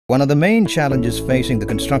One of the main challenges facing the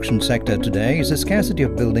construction sector today is the scarcity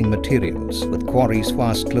of building materials. With quarries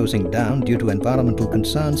fast closing down due to environmental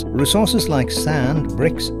concerns, resources like sand,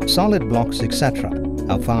 bricks, solid blocks, etc.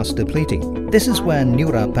 are fast depleting. This is where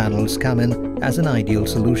Neura panels come in as an ideal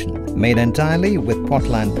solution. Made entirely with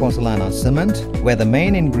Portland pozzolana cement, where the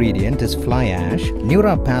main ingredient is fly ash,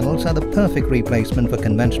 Neura panels are the perfect replacement for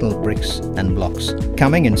conventional bricks and blocks.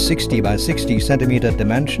 Coming in 60 by 60 centimeter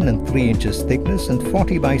dimension and 3 inches thickness and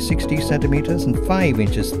 40 by 60 centimeters and 5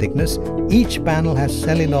 inches thickness, each panel has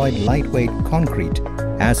celluloid lightweight concrete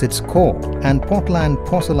as its core and Portland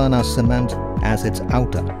pozzolana cement as its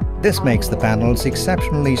outer. This makes the panels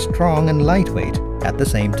exceptionally strong and lightweight at the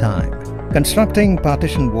same time. Constructing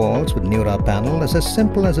partition walls with Neura panel is as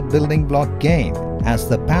simple as a building block game, as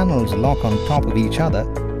the panels lock on top of each other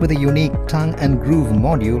with a unique tongue and groove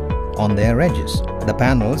module on their edges. The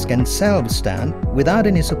panels can self-stand without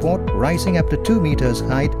any support, rising up to 2 meters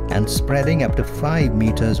height and spreading up to 5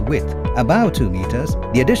 meters width. Above 2 meters,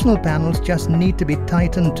 the additional panels just need to be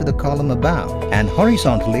tightened to the column above, and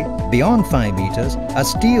horizontally, beyond 5 meters, a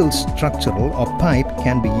steel structural or pipe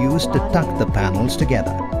can be used to tuck the panels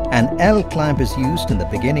together. An L clamp is used in the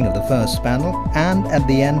beginning of the first panel and at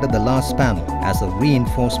the end of the last panel as a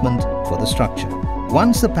reinforcement for the structure.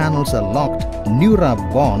 Once the panels are locked, Neura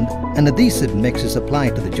Bond, an adhesive mix, is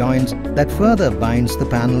applied to the joints that further binds the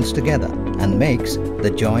panels together and makes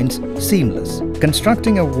the joints seamless.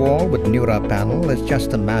 Constructing a wall with Neura panel is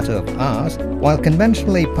just a matter of hours, while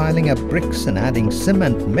conventionally piling up bricks and adding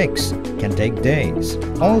cement mix can take days.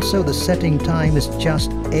 Also, the setting time is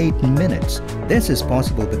just 8 minutes. This is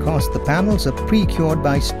possible because the panels are pre-cured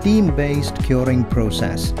by steam-based curing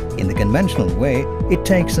process. In the conventional way, it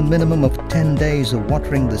takes a minimum of 10 days of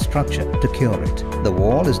watering the structure to cure it. The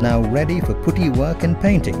wall is now ready for putty work and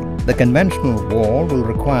painting. The conventional wall will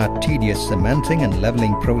require tedious cementing and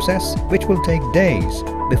leveling process, which will take days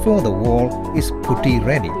before the wall is putty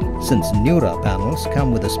ready. Since Neura panels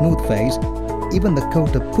come with a smooth face, even the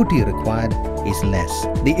coat of putty required is less.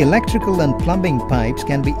 The electrical and plumbing pipes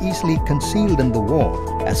can be easily concealed in the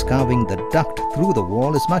wall, as carving the duct through the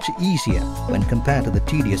wall is much easier when compared to the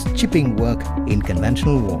tedious chipping work in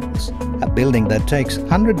conventional walls. A building that takes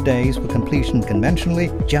 100 days for completion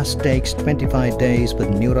conventionally just takes 25 days with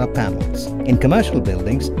Neura panels. In commercial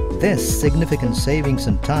buildings, this significant savings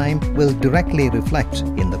in time will directly reflect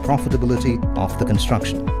in the profitability of the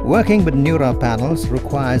construction. Working with Neura panels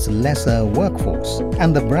requires lesser workforce,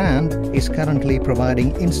 and the brand is currently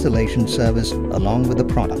providing installation service along with the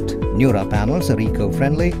product. Neura panels are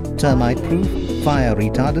eco-friendly, termite-proof,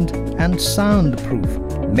 fire-retardant, and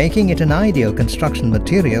sound-proof, making it an ideal construction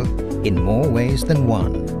material in more ways than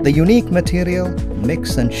one. The unique material,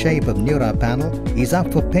 mix and shape of Neura panel is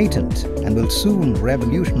up for patent and will soon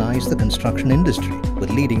revolutionize the construction industry. With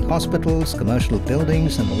leading hospitals, commercial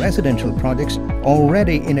buildings and residential projects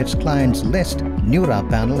already in its clients' list, Neura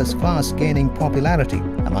panel is fast gaining popularity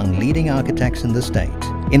among leading architects in the state.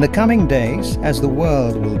 In the coming days, as the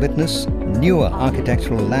world will witness newer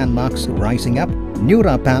architectural landmarks rising up,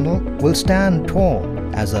 Neura panel will stand tall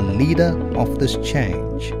as a leader of this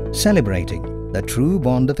change, celebrating the true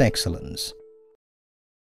bond of excellence.